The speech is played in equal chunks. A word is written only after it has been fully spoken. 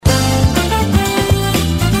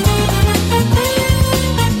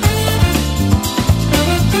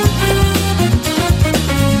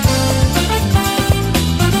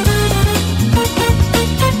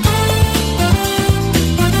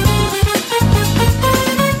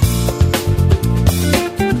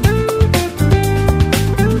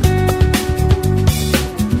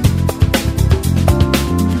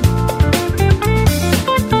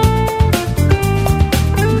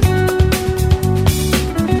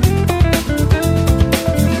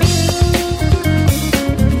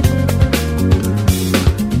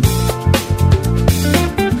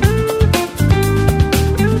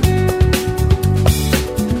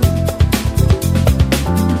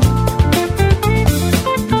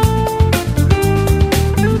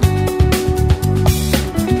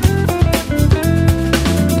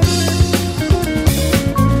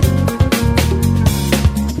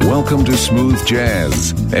Smooth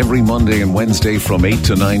Jazz. Every Monday and Wednesday from 8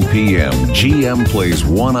 to 9 p.m., GM plays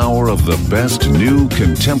 1 hour of the best new,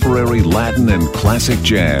 contemporary, Latin, and classic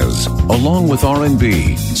jazz, along with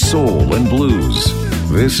R&B, soul, and blues.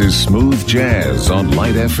 This is Smooth Jazz on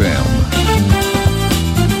Light FM.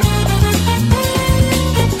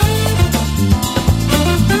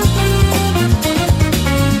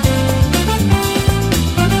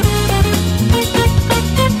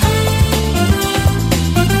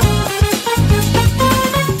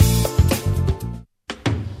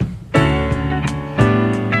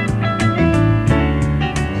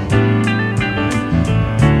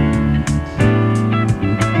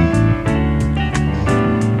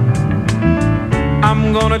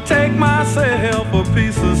 Take myself a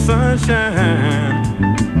piece of sunshine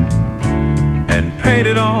and paint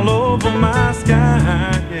it all over my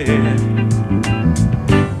sky, yeah.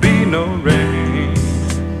 Be no rain,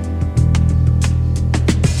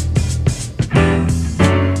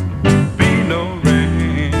 be no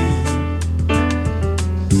rain.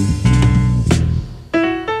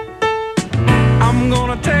 I'm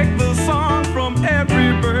gonna take the song from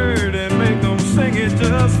every bird and make them sing it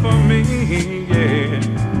just for me, yeah.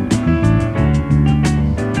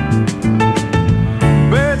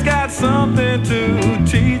 Something to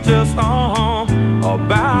teach us all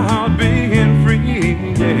about being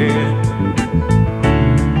free, yeah.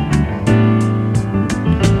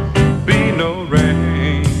 Be no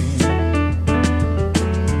rain,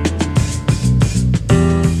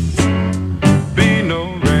 be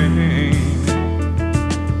no rain.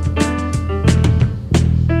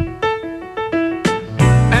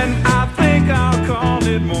 And I think I'll call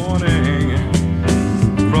it morning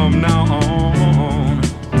from now on.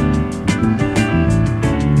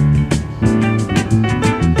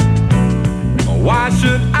 Why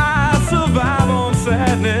should I survive on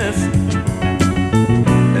sadness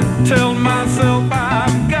and tell myself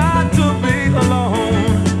I've got to be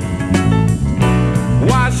alone?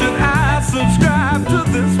 Why should I subscribe to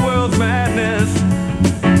this world's madness,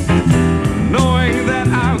 knowing that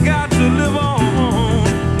I've got to live on,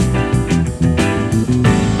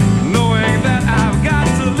 knowing that I've got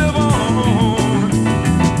to live on,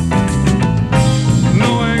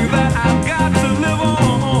 knowing that I've got to live on.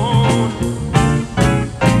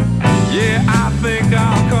 Yeah, I think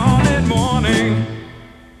I'll call it morning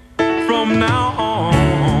from now on.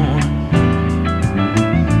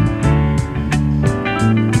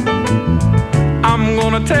 I'm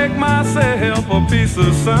gonna take myself a piece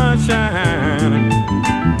of sunshine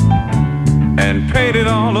and paint it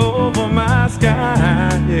all over my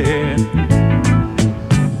sky, yeah.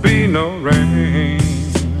 Be no rain,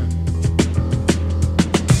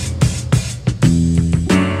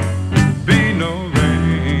 be no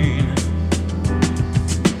rain.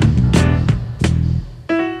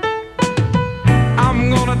 I'm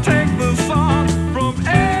gonna take the song from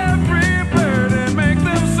every bird and make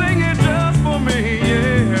them sing it just for me,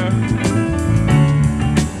 yeah.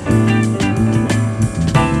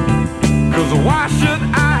 'Cause why should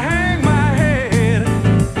I hang my head?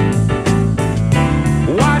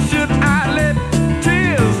 Why should I let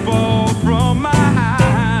tears fall from my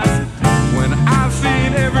eyes when I've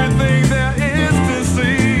seen everything there is to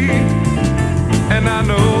see? And I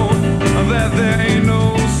know that there ain't no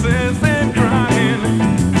sense in crying.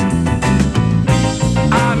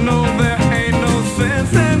 I know there ain't no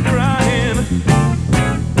sense in crying.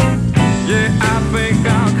 Yeah, I think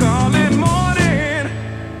I'll call it morning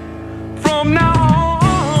from now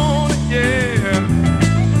on, yeah.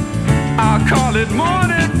 I'll call it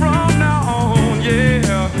morning from now on,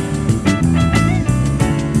 yeah.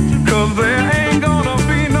 'Cause there ain't gonna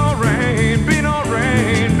be no rain, be no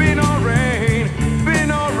rain, be no rain, be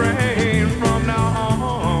no rain from now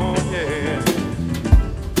on, yeah.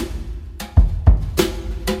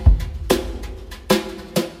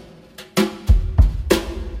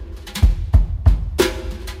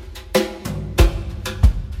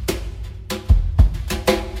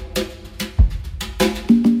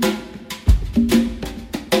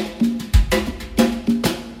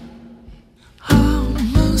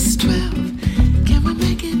 Almost 12, can we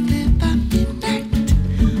make it there by midnight?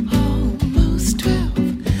 Almost 12,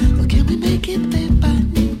 well, can we make it there by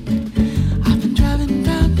noon? I've been driving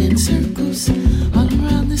round in circles all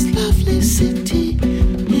around this lovely city,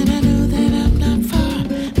 and I know that I'm not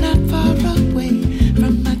far away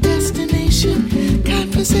from my destination.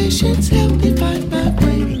 Conversations help me find my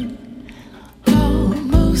way.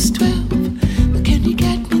 Almost 12, well, can you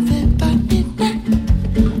get me there by midnight?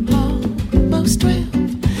 Almost 12,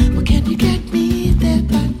 well, can you get me there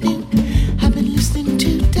by noon? I've been listening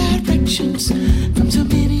to directions from so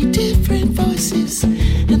many different voices,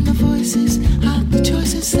 and the voices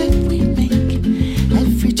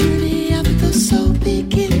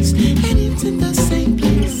begins, and it's in the same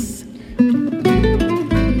place.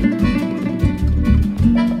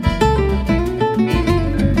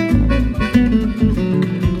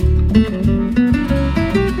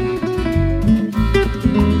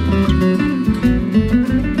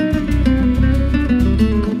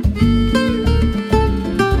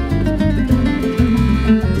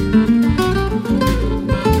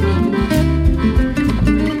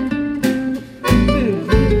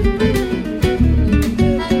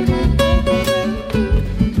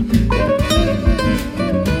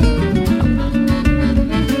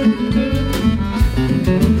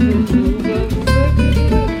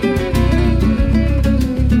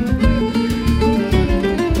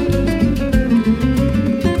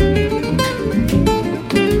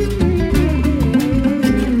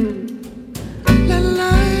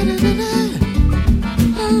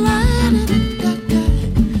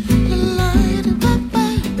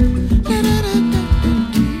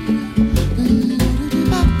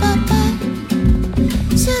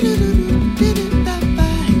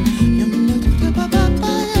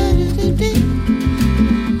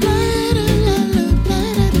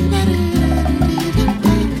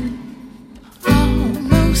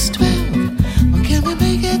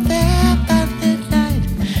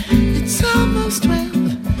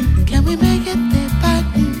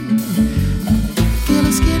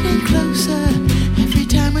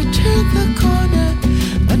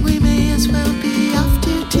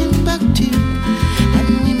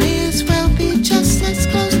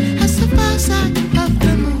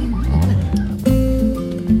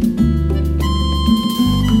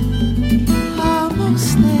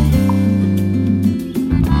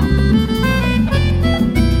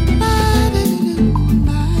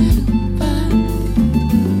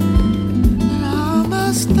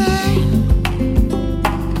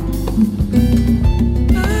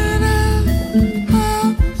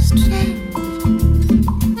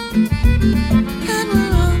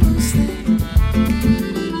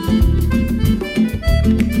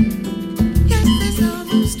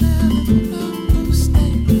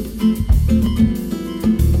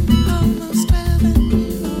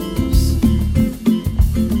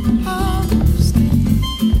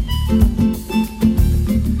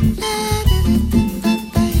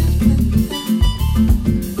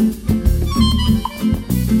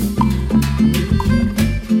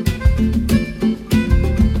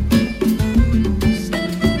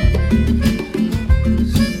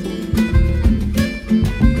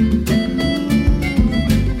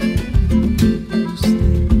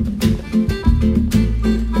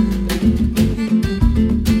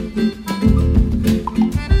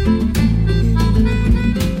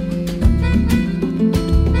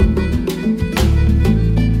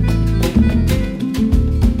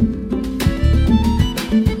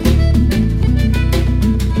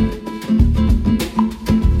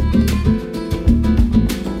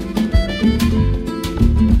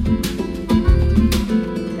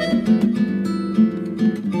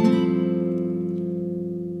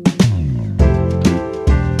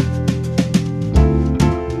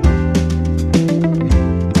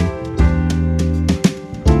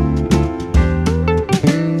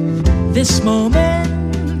 This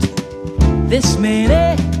moment, this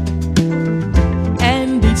minute,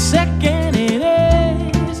 and each second it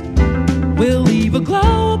is will leave a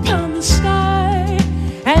glow upon the sky,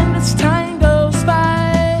 and as time goes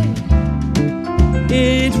by,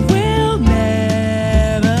 it will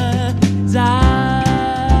never die.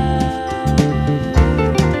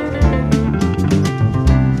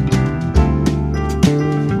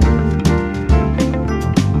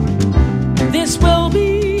 This will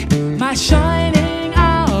be my shining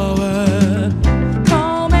hour,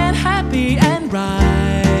 calm and happy and bright.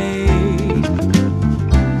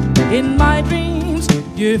 In my dreams,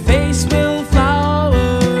 your face will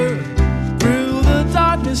flower through the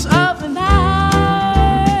darkness of the night,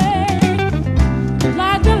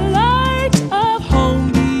 like the light of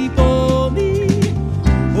home before me,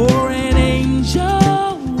 or an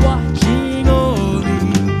angel watching over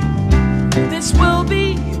me. This will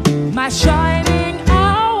be my shining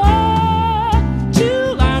hour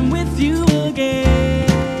till I'm with you again.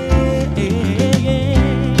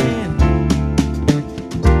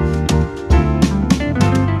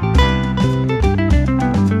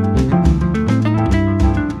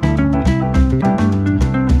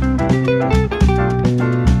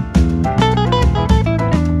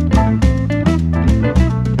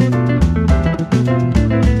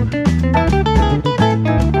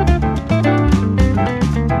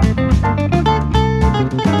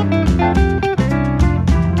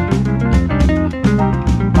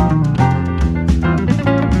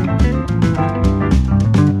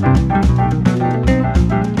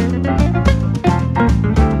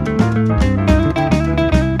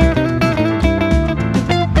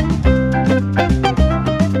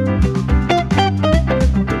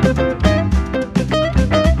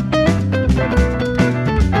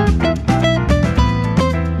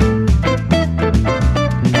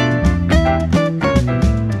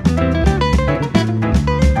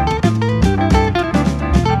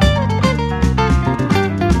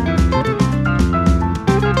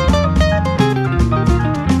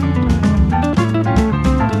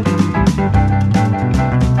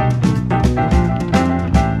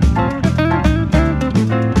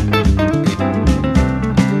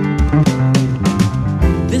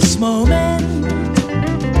 moment,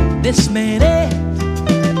 this minute,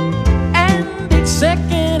 and each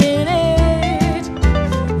second in it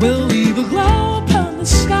will leave a glow upon the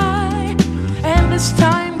sky. And as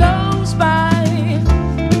time goes by,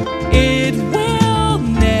 it will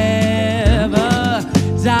never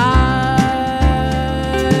die.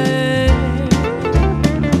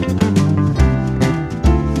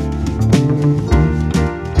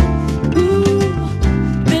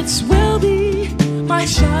 My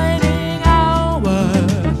shining hour,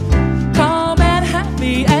 calm and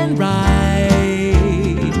happy and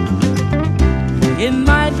bright. In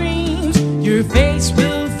my dreams, your face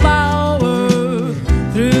will flower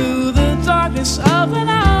through the darkness of the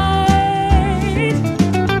night,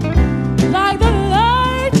 like the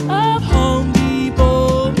light of Home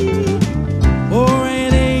Depot or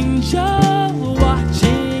an angel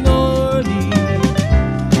watching o'er me.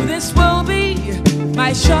 This will be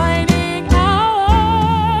my shining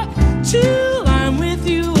till I'm with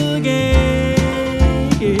you again.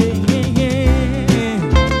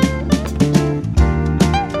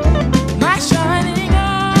 My shining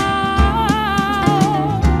hour,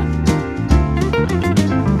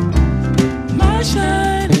 my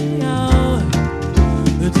shining hour.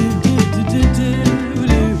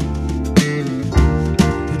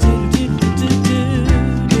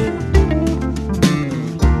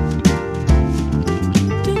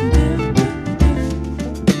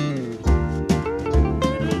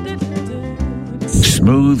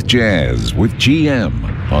 Smooth Jazz with GM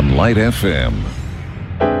on Light FM.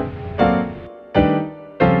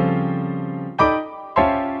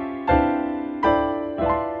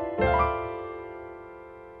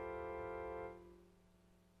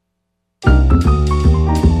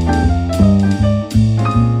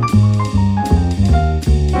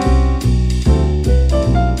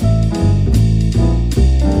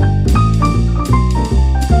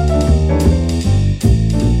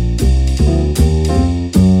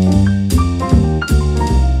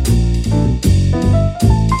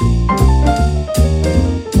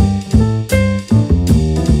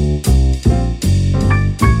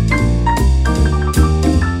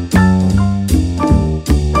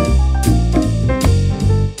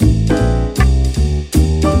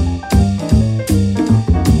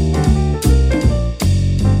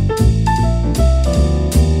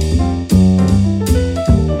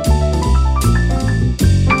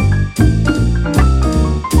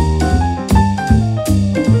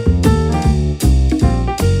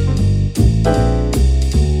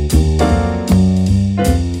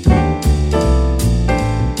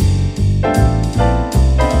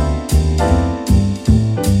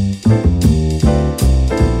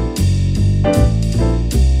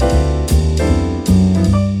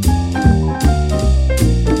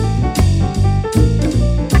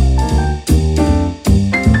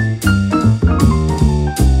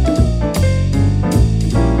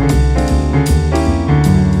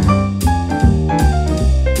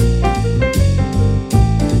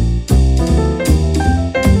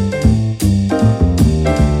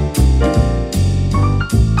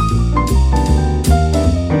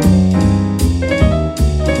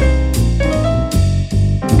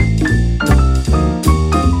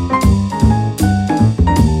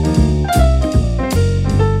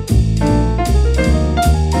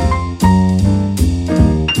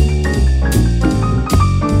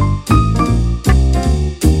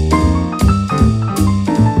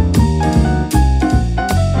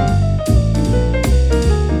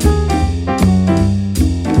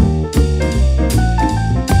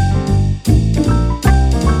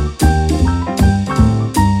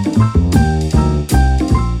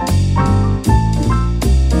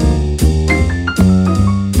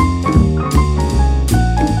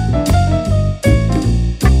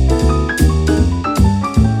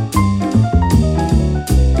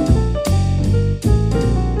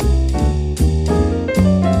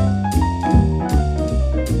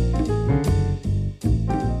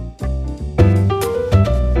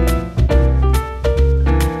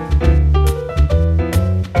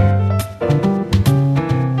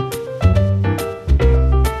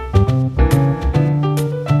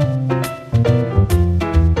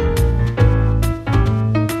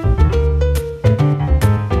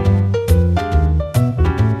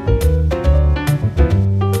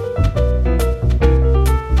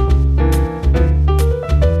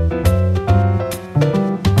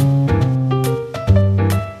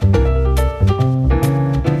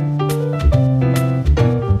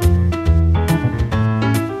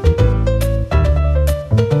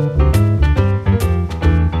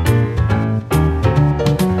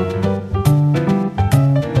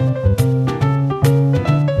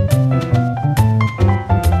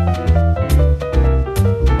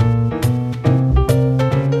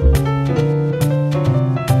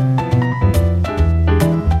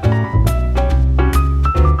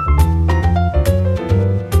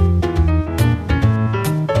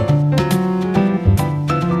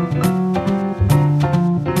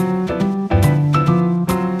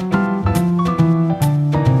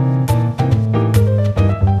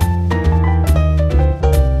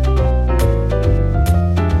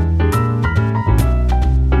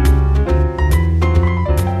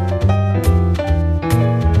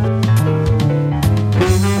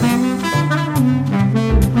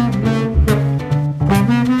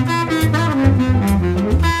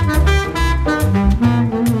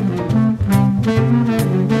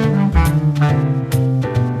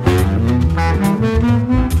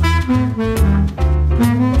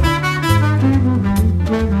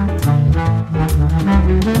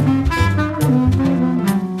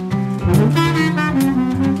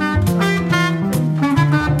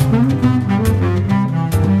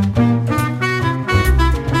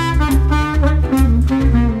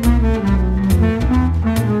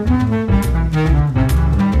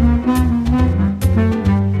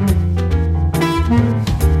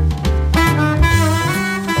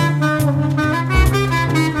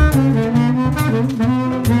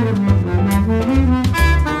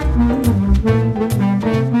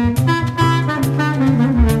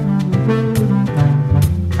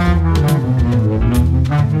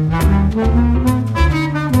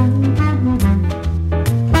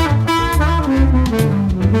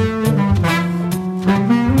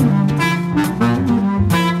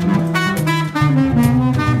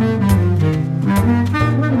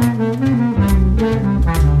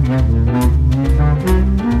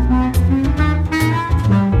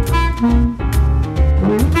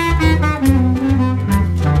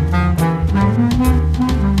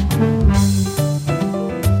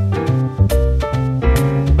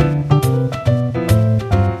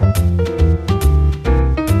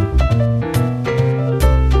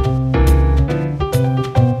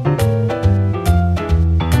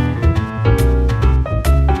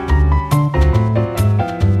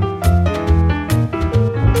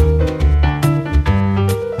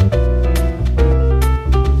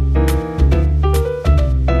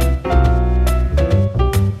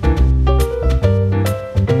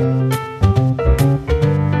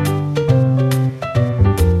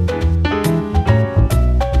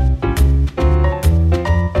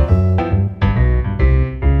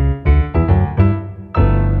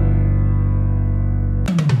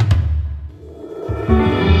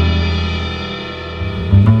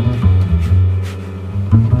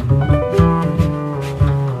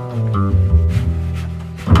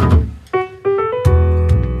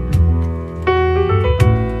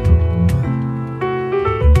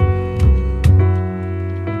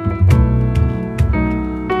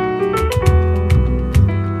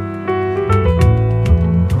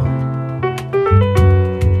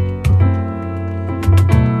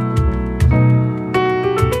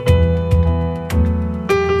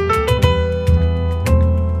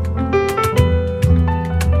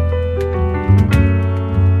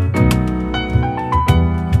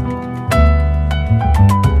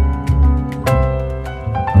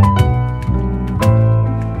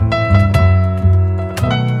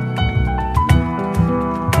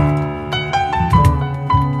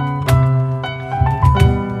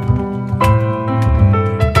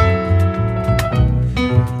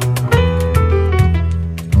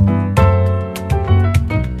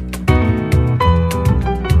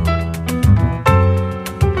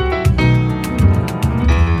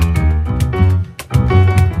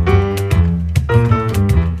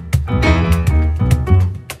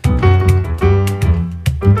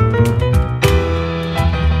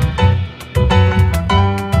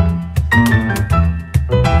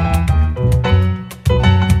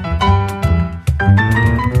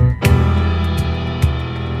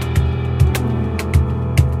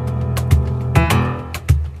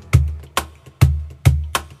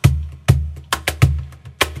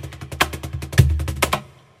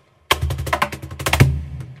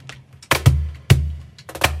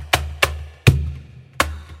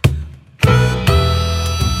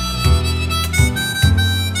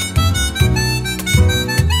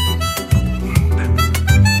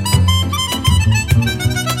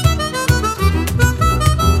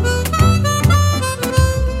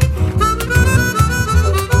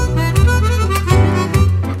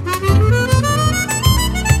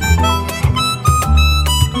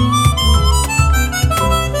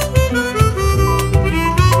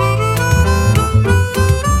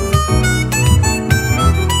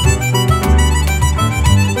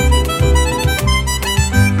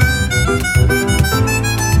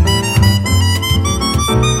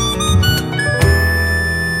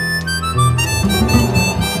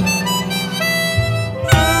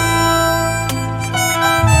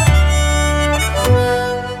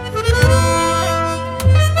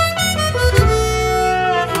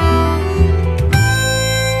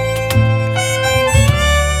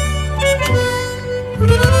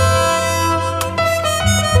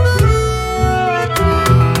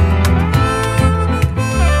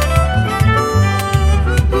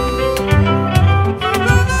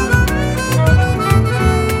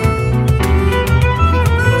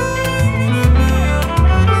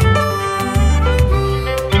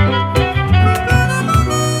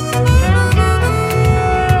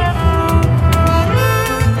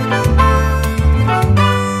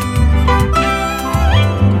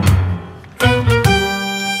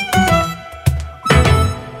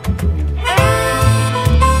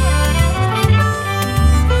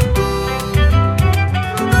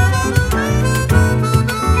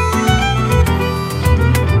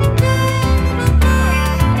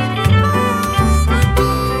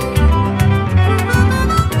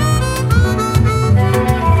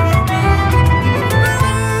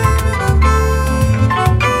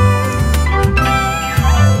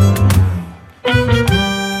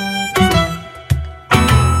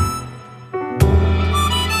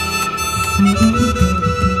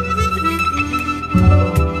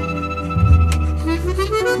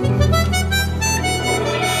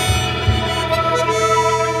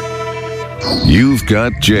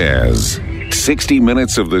 Got Jazz. 60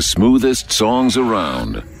 minutes of the smoothest songs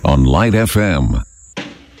around on Light FM.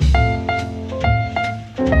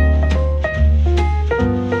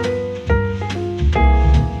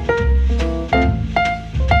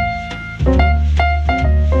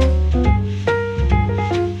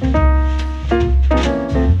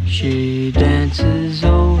 She dances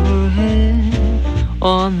overhead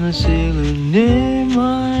on the ceiling near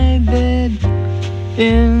my bed,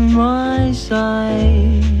 in my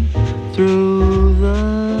sight through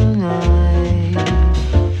the night.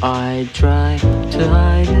 I try to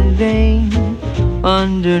hide in vain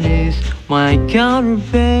underneath my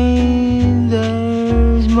counterpane.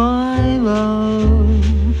 There's my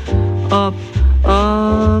love up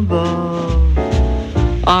above.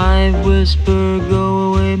 I whisper,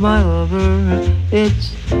 go away, my lover,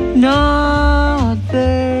 it's not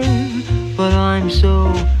there. But I'm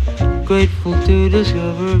so grateful to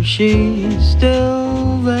discover she's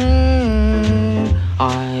still there.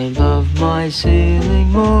 I love my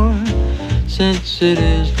ceiling more since it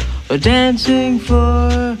is a dancing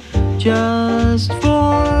floor just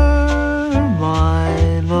for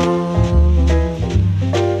my love.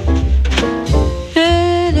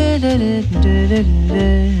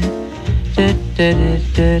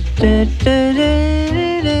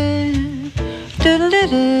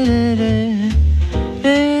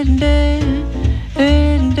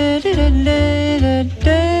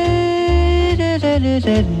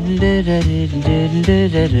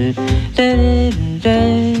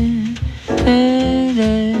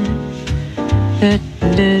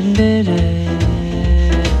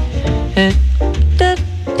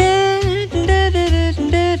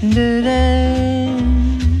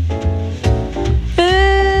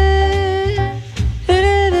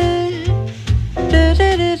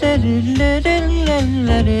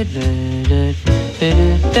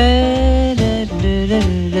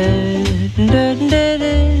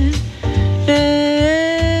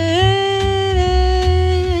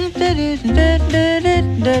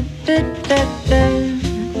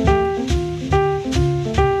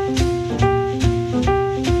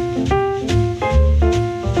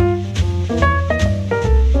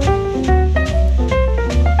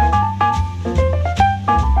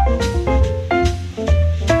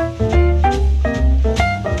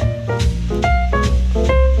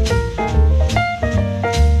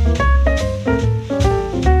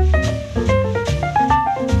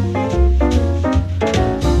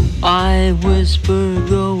 I whisper,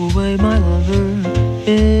 go away, my lover,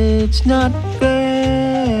 it's not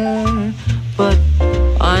fair. But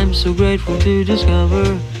I'm so grateful to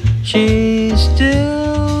discover she's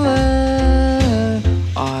still there.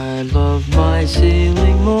 I love my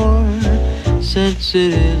ceiling more since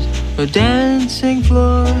it is a dancing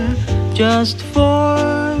floor just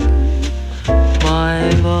for my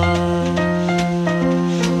love.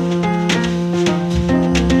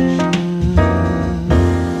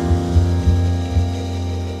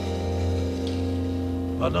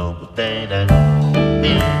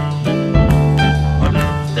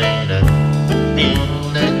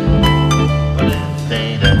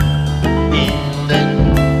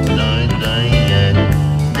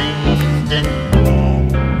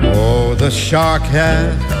 Oh, the shark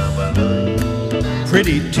has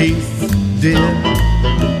pretty teeth, dear,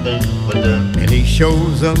 and he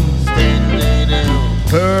shows them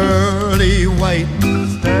pearly white.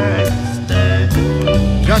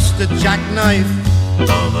 Just a jackknife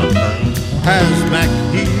has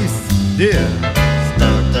MacHeath, dear,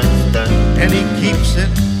 and he keeps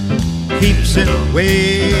it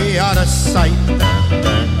way out of sight.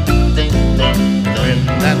 When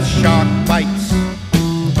that shark bites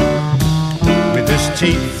with his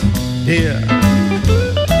teeth, dear,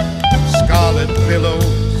 scarlet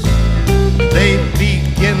billows, they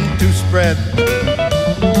begin to spread.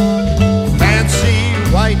 Fancy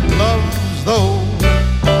white gloves, though,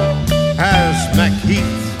 has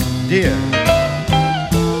MacHeath, dear.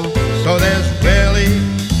 So there's really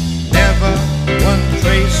never one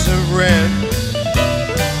trace of red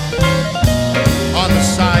on the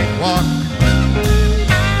sidewalk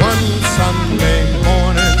one Sunday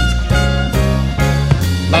morning.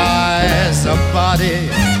 Lies a body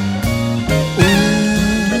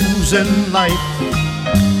oozing life.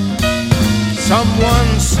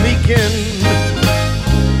 Someone sneaking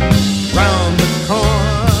round the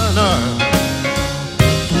corner.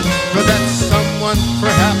 Could that someone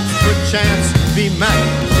perhaps perchance be Mac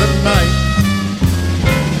tonight?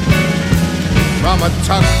 From a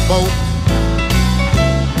tugboat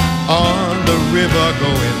on the river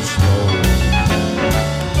going slow,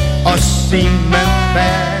 a cement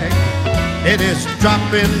bag, it is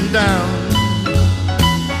dropping down.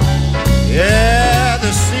 Yeah,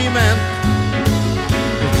 the cement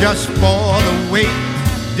is just for the weight,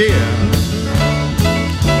 dear.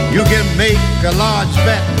 You can make a large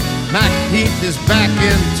bet Mac Heath is back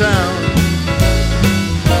in town.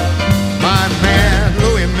 My man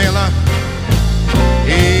Louis Miller,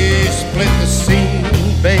 he split the scene,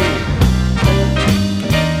 babe,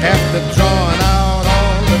 after drawing out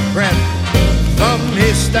all the bread from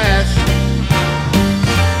his stash.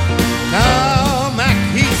 Now Mac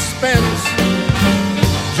Heath spends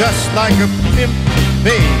just like a pimp,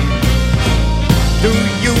 babe. Do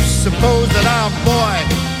you suppose that our boy,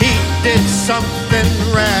 he did something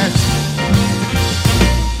rash?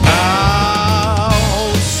 Now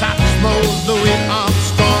old Satchmo, Louis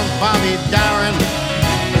Armstrong, Bobby Darin,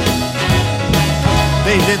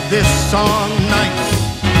 they did this song nice.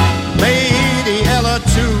 Lady Ella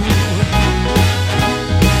too.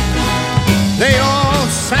 They all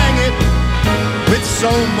sang it with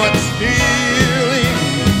so much feeling.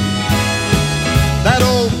 That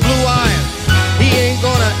old Blue Iron, he ain't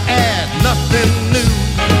gonna add nothing new.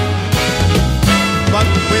 But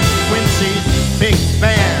with Quincy's big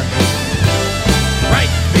band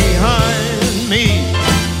right behind me,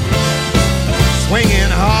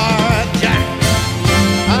 swinging hard jack,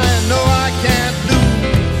 I know I can't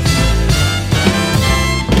lose.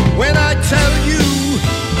 When I tell you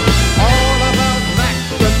all about Mac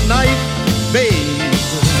the Knife, babe,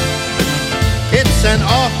 it's an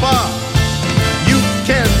offer you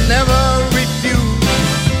can never refuse.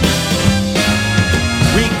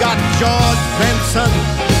 We got George Benson,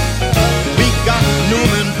 we got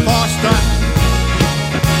Newman Foster,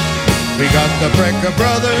 we got the Brecker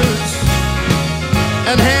Brothers,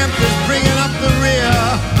 and Hampton's bringing up the rear.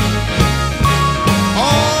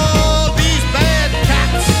 All these bad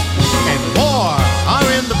cats and more are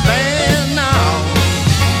in the band now.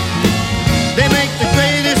 They make the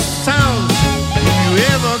greatest sounds you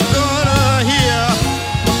ever gonna hear.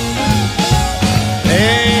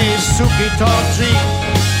 Hey, Suki Tawdry,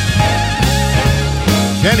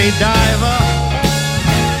 Jenny Diver,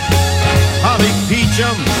 Holly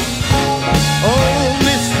Peachum, oh,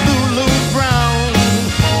 Miss Lulu Brown.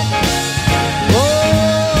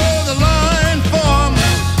 Oh, the line forms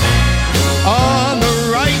on the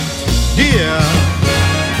right, dear.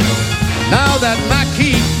 Now that Mac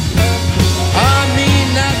Heath, I mean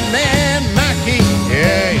that man Mac Heath,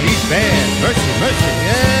 yeah, he's bad. Mercy, mercy,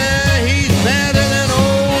 yeah, he's badder than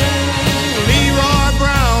old Leroy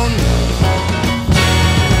Brown.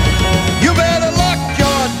 You better lock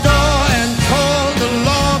your door and call the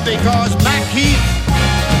law, because Mac Heath,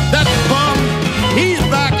 that bum, he's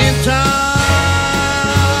back in town.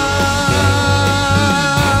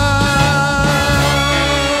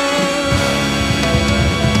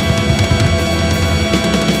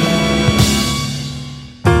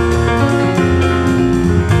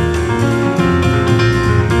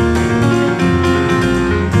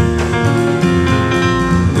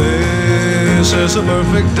 This is a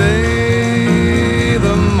perfect day,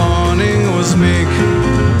 the morning was meek.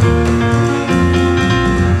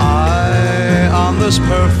 I, on this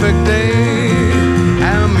perfect day,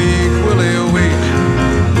 am equally weak.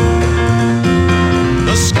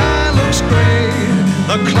 The sky looks gray,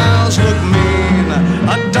 the clouds look mean,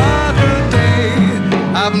 a darker day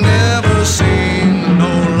I've never seen,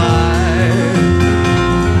 no lie.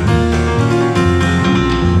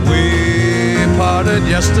 We parted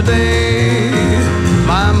yesterday,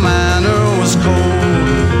 my manner was cold,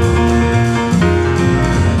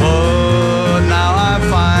 but now I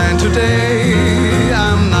find today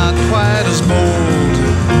I'm not quite as bold.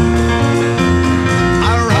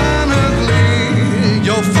 Ironically,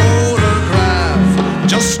 your photograph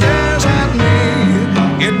just stares at me,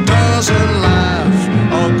 it doesn't laugh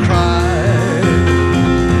or cry.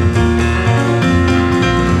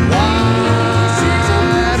 Why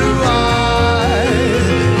do I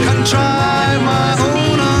contrive my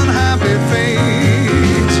own unhappiness?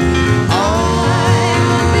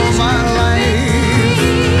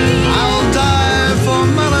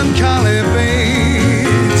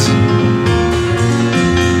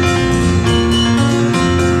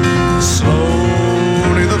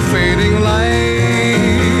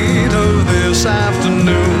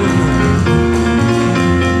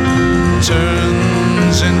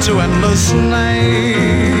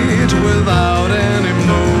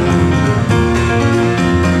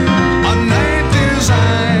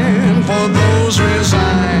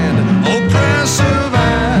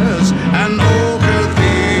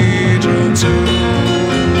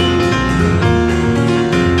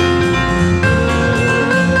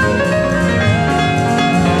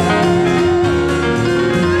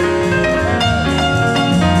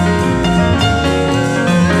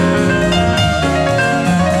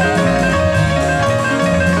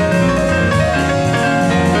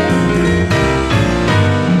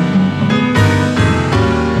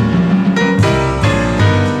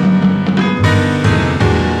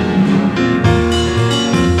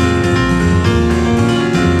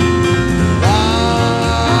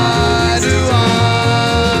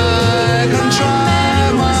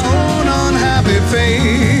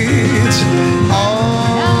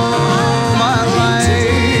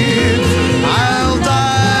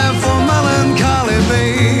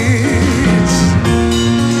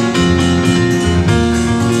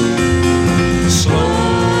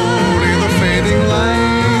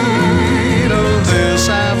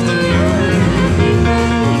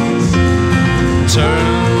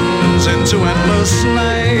 turns into endless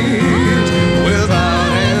night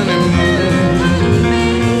without any moon.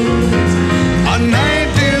 A night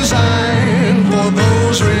designed for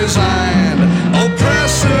those resigned,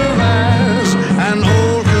 oppressive as an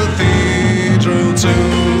old cathedral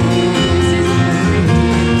tune.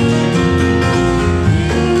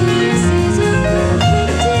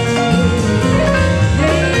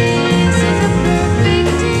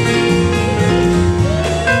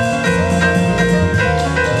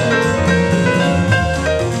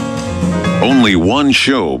 Only one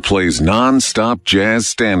show plays non-stop jazz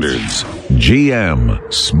standards.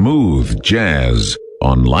 GM Smooth Jazz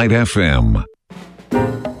on Light FM.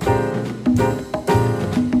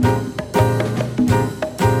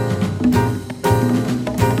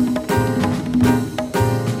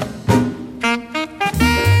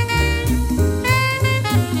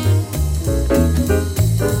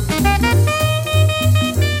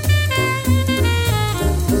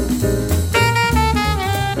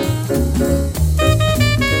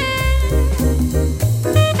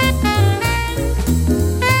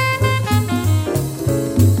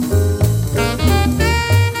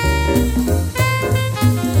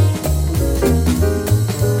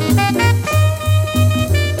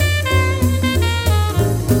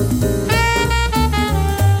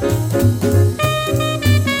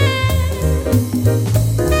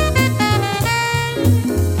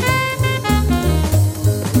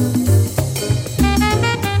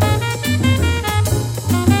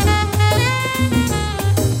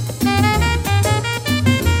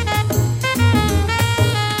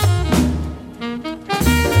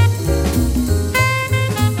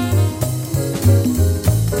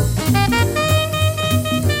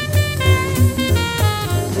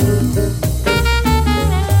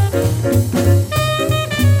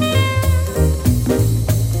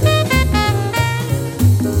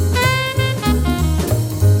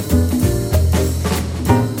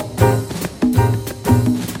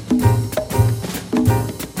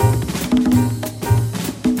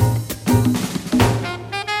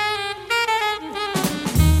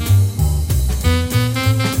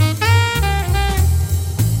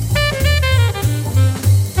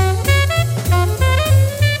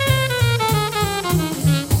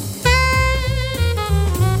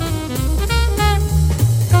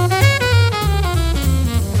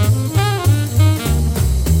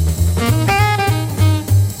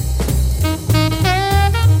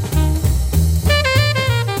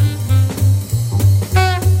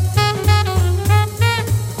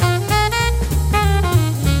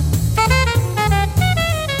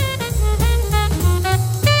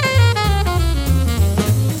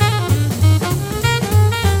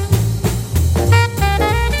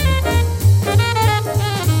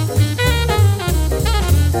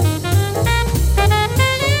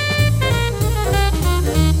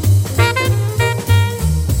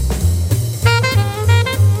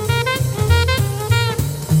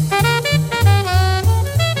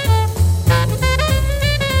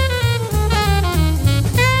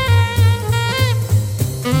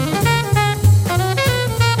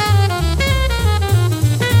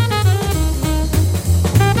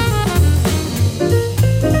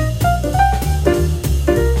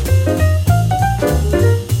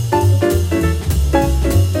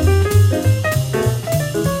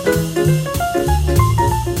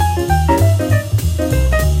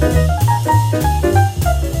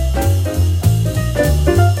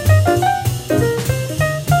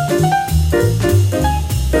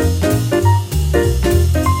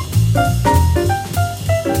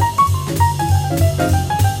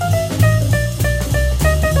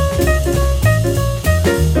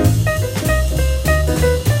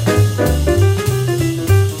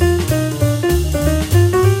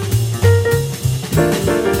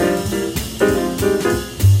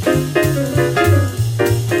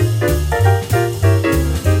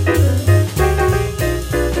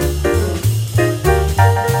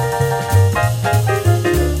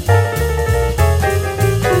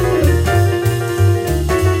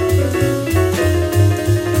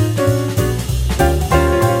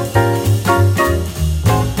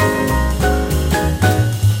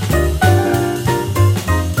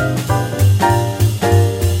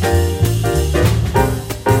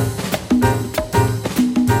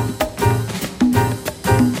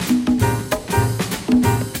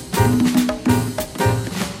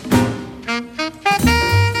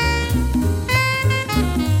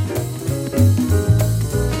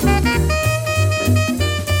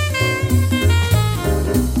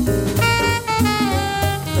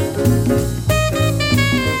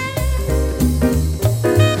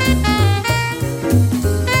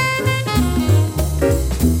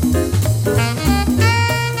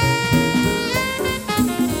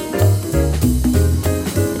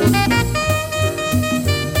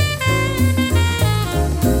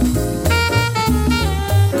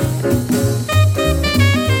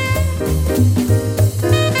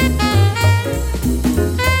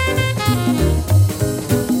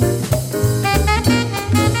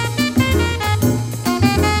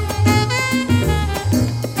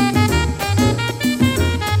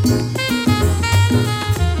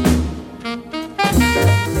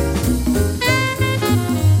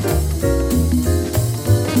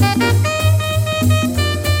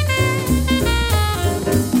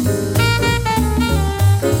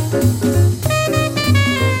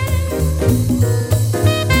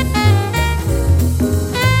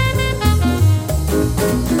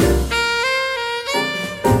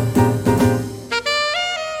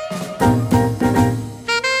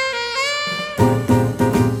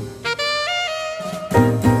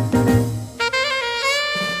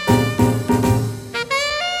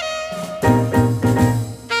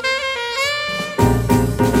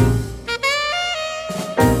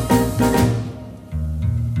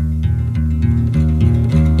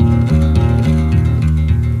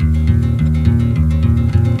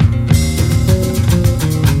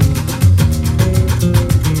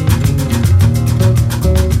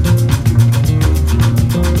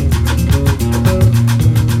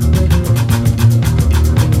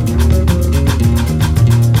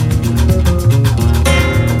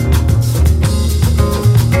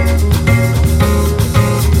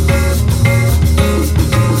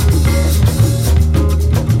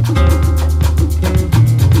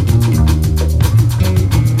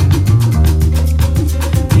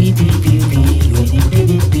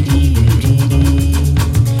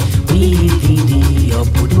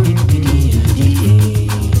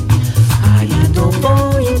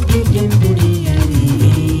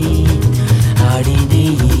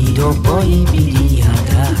 do boy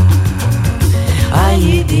biriada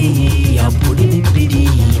ai di apuri biri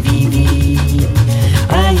vivi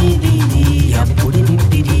ai di apuri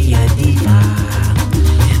biri adiva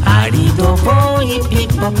ari do boy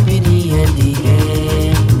biri adige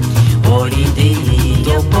ori di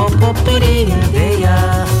do popo biri deya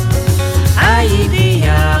ai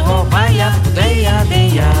dia ho vaya deya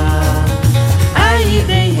deya ai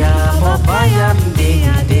dia ho vaya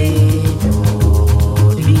deya deya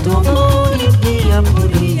do bori dia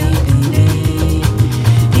bori de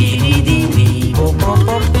di di bo bo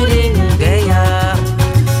bo bori deya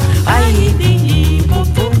ai di bo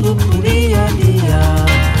bo bo dia dia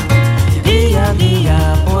dia dia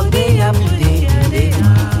bo dia de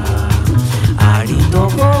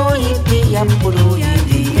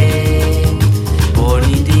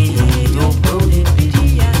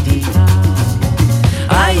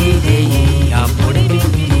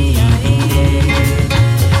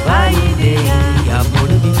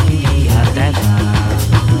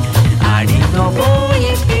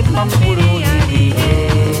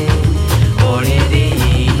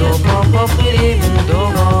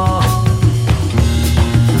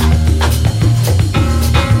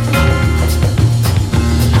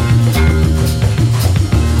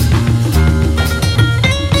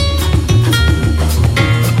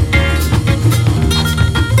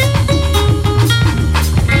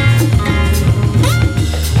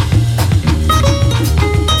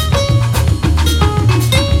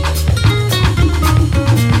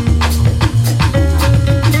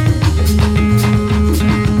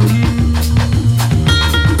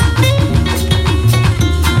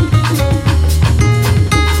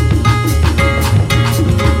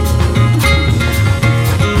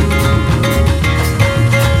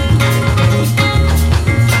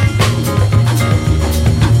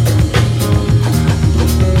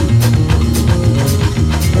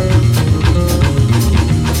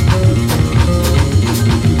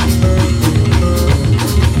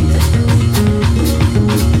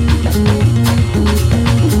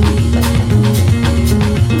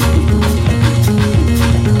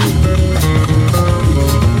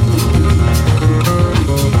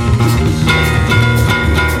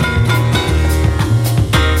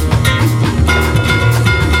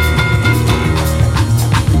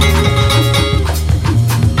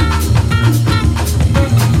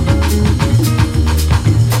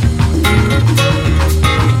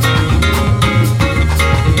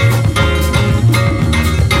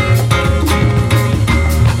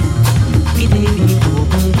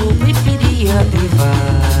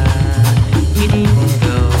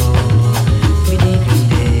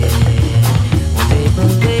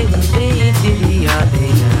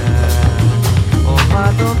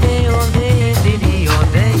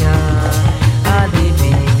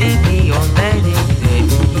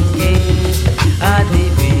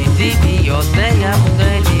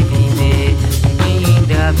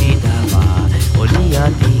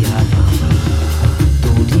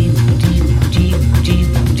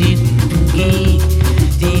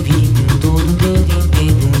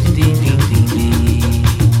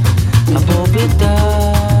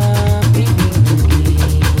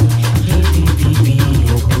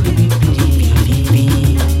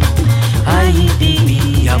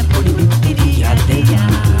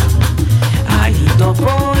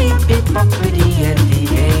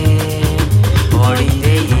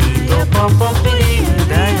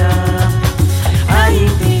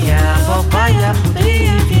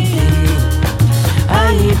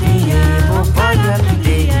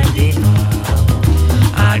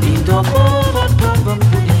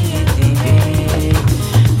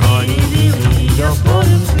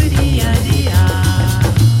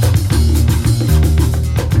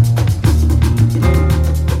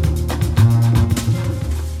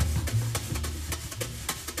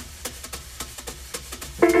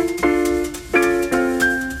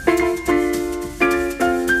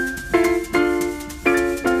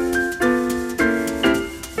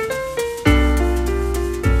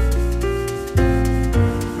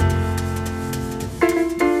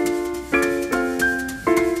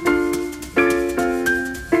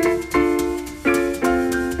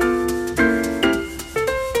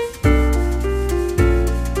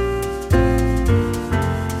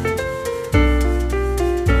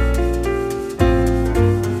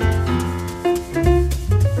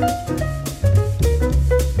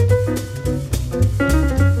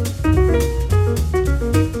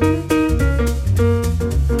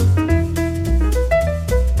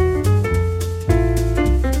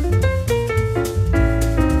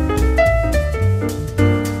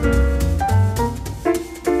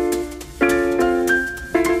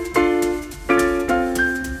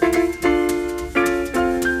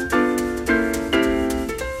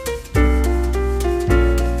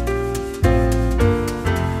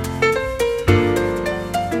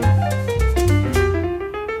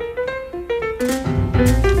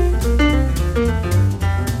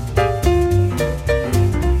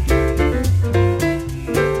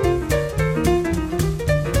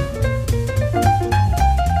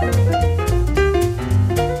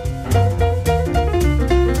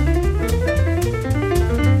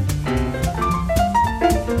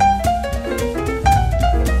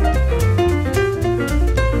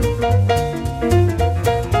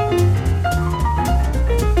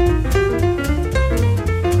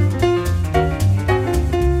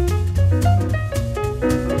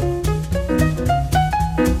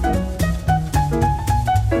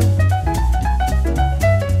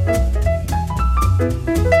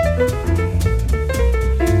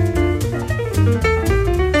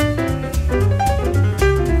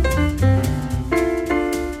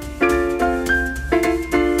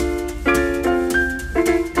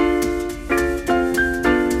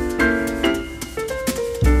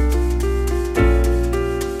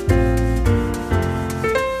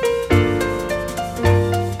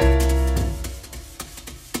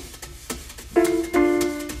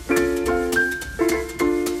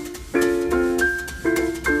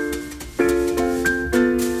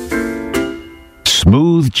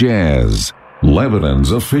Jazz, Lebanon's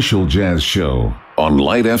official jazz show on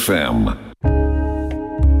Light FM.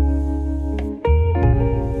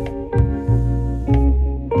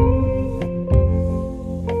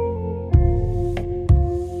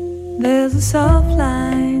 There's a soft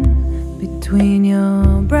line between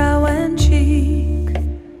your brow and cheek,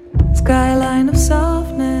 skyline of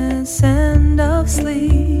softness and of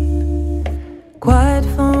sleep. Quiet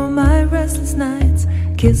for my restless nights,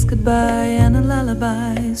 kiss goodbye and a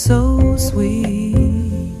lullaby so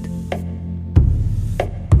sweet.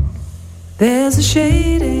 There's a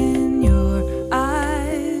shade in your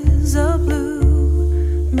eyes of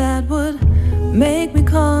blue that would make me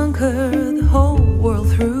conquer the whole world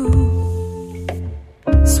through.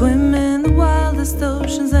 Swim in the wildest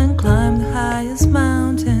oceans and climb the highest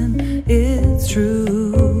mountain, it's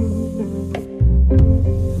true.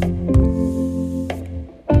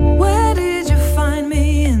 Where did you find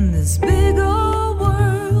me in this big old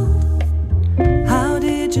world? How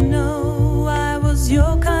did you know I was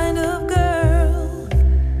your kind of girl?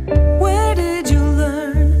 Where did you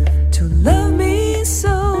learn to love me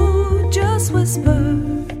so? Just whisper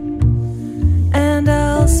and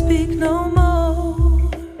I'll speak no more.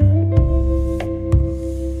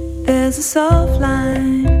 There's a soft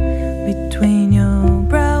line between your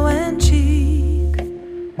brow and cheek,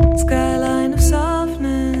 skyline of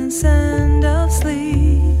softness and of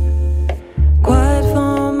sleep. Quiet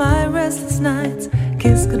for my restless nights,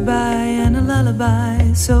 kiss goodbye and a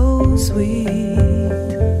lullaby so sweet.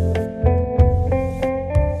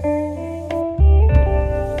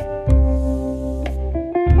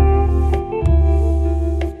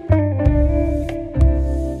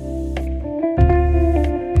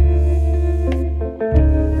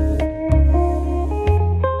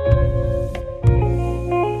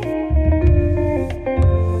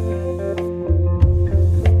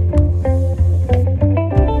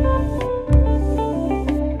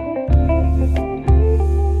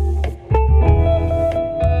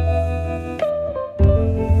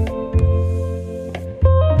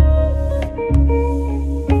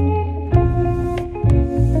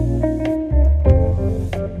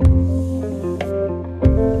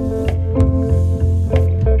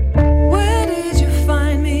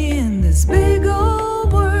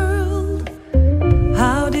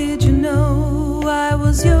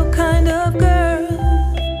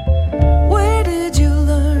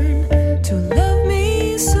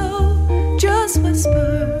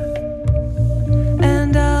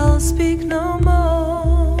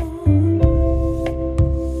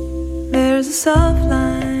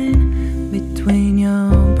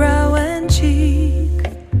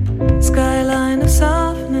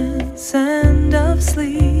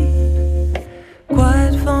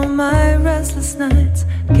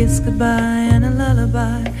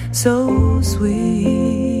 So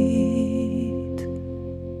sweet.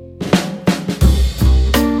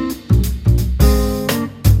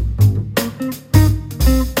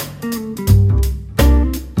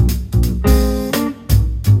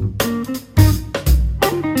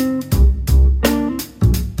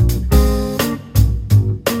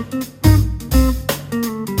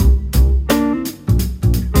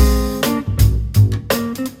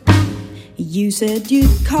 You said you'd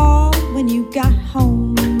call when you got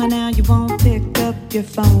home, and now you won't pick up your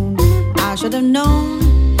phone. I should have known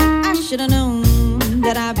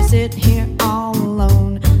that I'd be sitting here all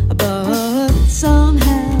alone. But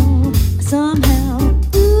somehow,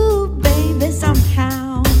 ooh baby,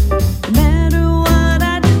 somehow, no matter what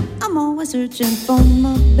I do, I'm always searching for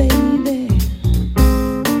my baby.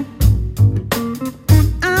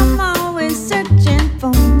 I'm always searching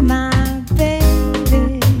for my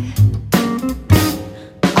baby.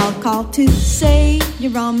 I'll call to say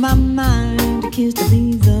you're on my mind, a kiss to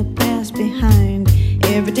leave the past behind.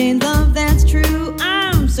 Everyday love that's true,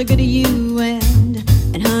 I'm so good to you, and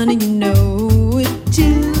honey, you know it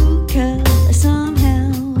too. 'Cause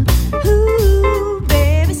somehow, ooh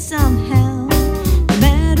baby, somehow, no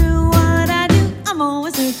matter what I do, I'm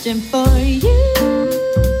always searching for you.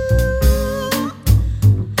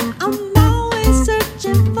 I'm always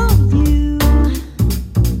searching for you.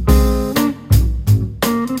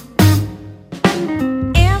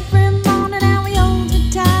 Every morning now we hold it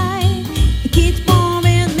tight. He keeps warm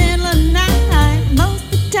in the middle of the night. Most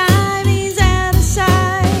of the time he's out of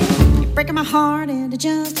sight. You're breaking my heart and it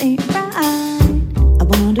just ain't right. I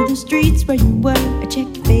wander the streets where you were. I check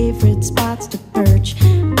your favorite spots to perch.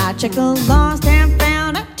 I check the lost and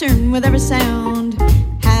found. I turn with every sound.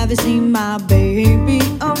 Have you seen my baby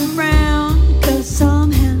around? 'Cause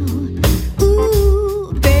somehow,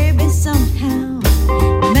 ooh baby, somehow,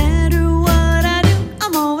 no matter what I do,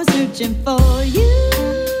 I'm always searching for you.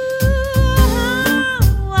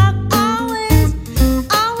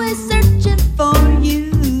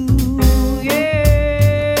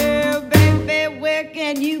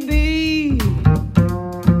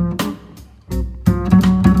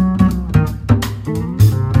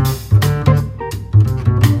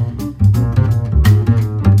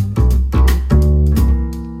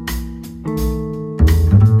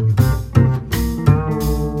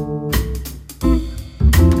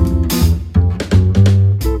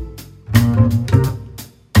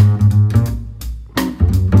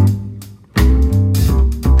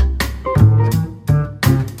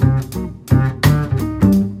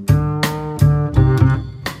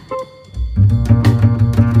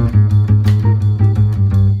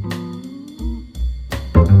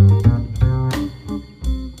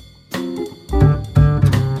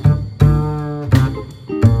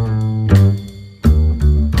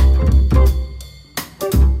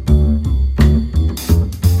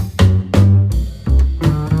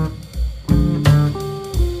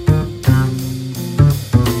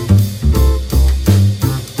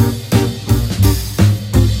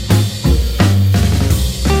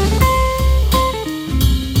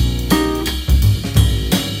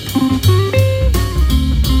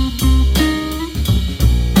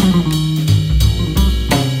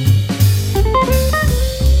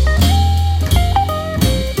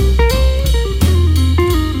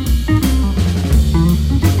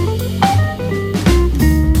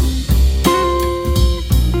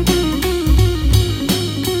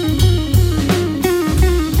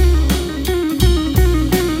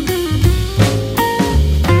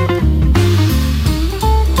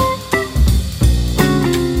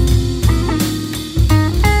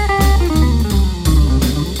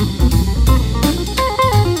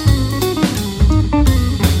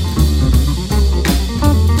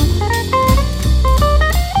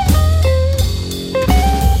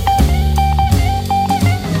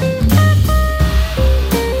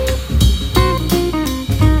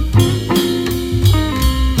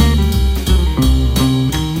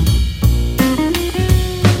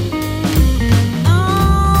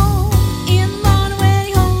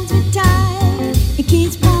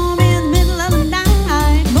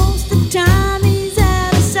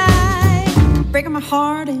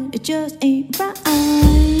 heart and it just ain't right.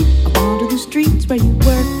 I wander the streets where you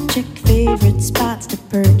work, check favorite spots to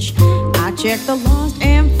perch. I check the lost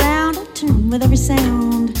and found, a tune with every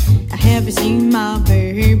sound. I haven't seen my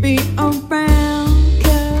baby around,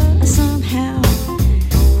 'cause somehow,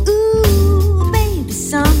 ooh, baby,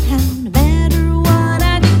 somehow, no matter what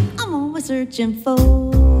I do, I'm always searching for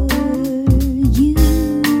you.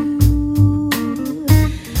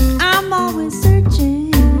 I'm always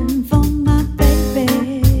searching for my baby,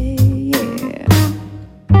 yeah.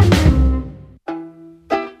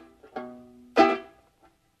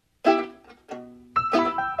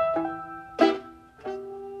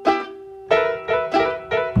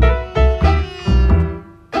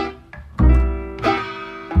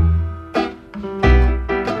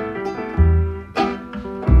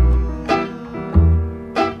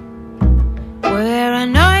 We're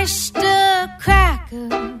an oyster cracker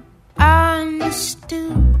on the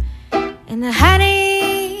stew, and the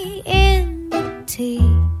honey in the tea.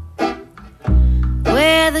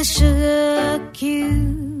 Where the sugar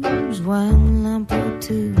cubes, one lump or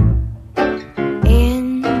two,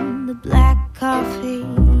 in the black coffee.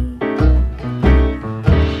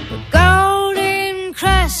 The golden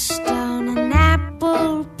crust on an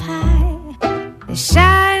apple pie that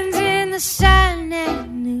shines in the sun at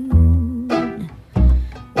noon.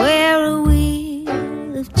 Where a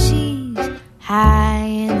wheel of cheese high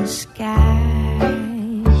in the sky.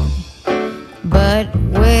 But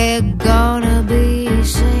we're gonna be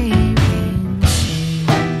sinking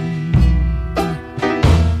soon.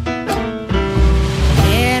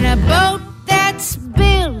 In a boat that's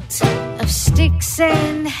built of sticks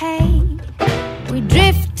and hay, we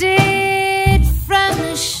drifted from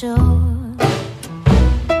the shore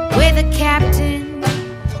with a captain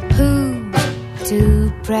who's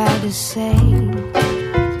too proud to say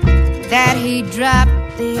that he dropped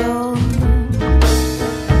the oar.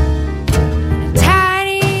 A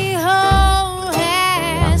tiny hole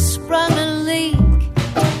has sprung a leak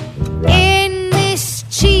in this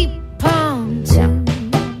cheap pontoon.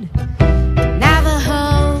 Now the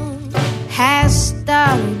hull has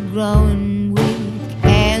started growing weak,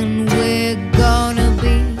 and we're gonna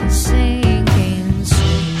be sinking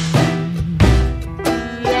soon.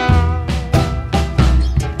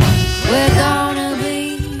 We're gonna be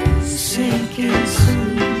sinking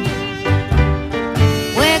soon.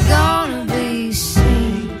 We're gonna be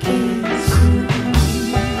sinking soon.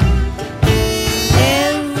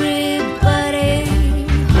 Everybody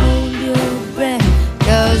hold your breath,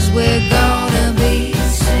 'cause we're gonna be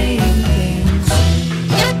sinking soon.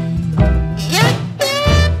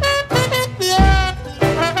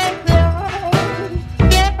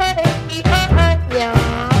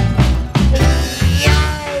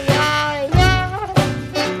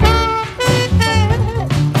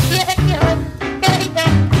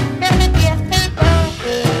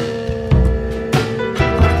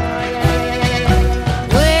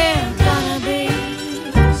 We're gonna be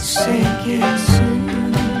sinking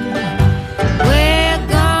soon. We're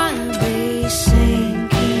gonna be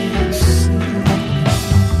sinking soon.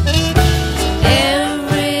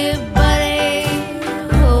 Everybody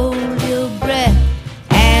hold your breath,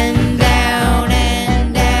 and down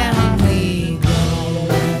we go.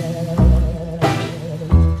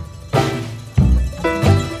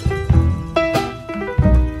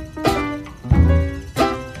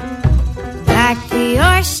 Like the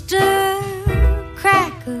oyster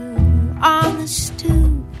cracker on the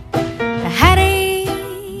stew, the honey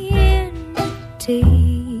in the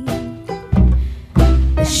tea,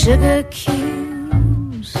 the sugar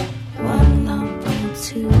cubes, one lump or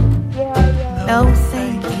two. No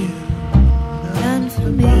thank you, none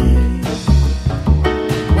for me.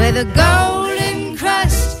 With a golden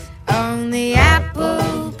crust on the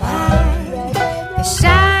apple pie that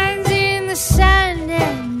shines in the sun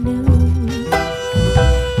at noon.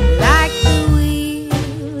 Like the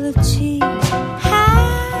wheel of cheese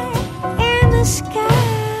high in the sky.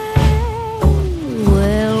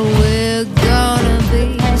 Well, we're gonna be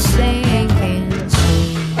sinking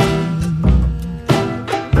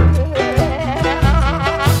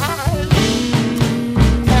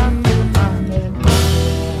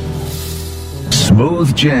Smooth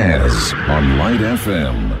Jazz on Light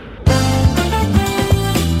FM.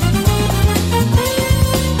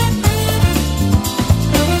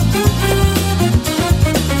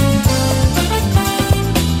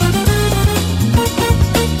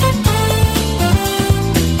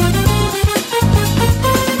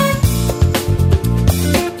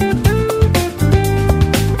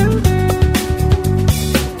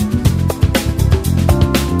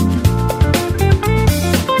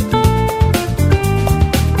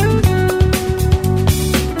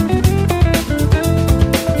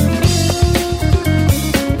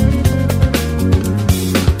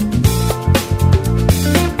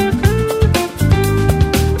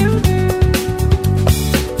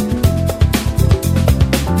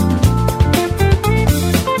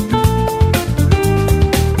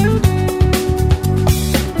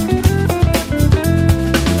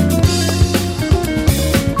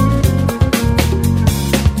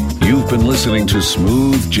 been listening to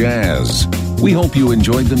Smooth Jazz. We hope you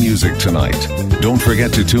enjoyed the music tonight. Don't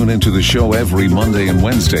forget to tune into the show every Monday and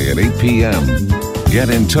Wednesday at 8 p.m. Get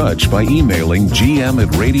in touch by emailing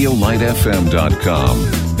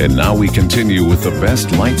gm@radiolightfm.com. And now we continue with the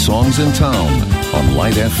best light songs in town on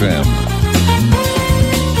Light FM.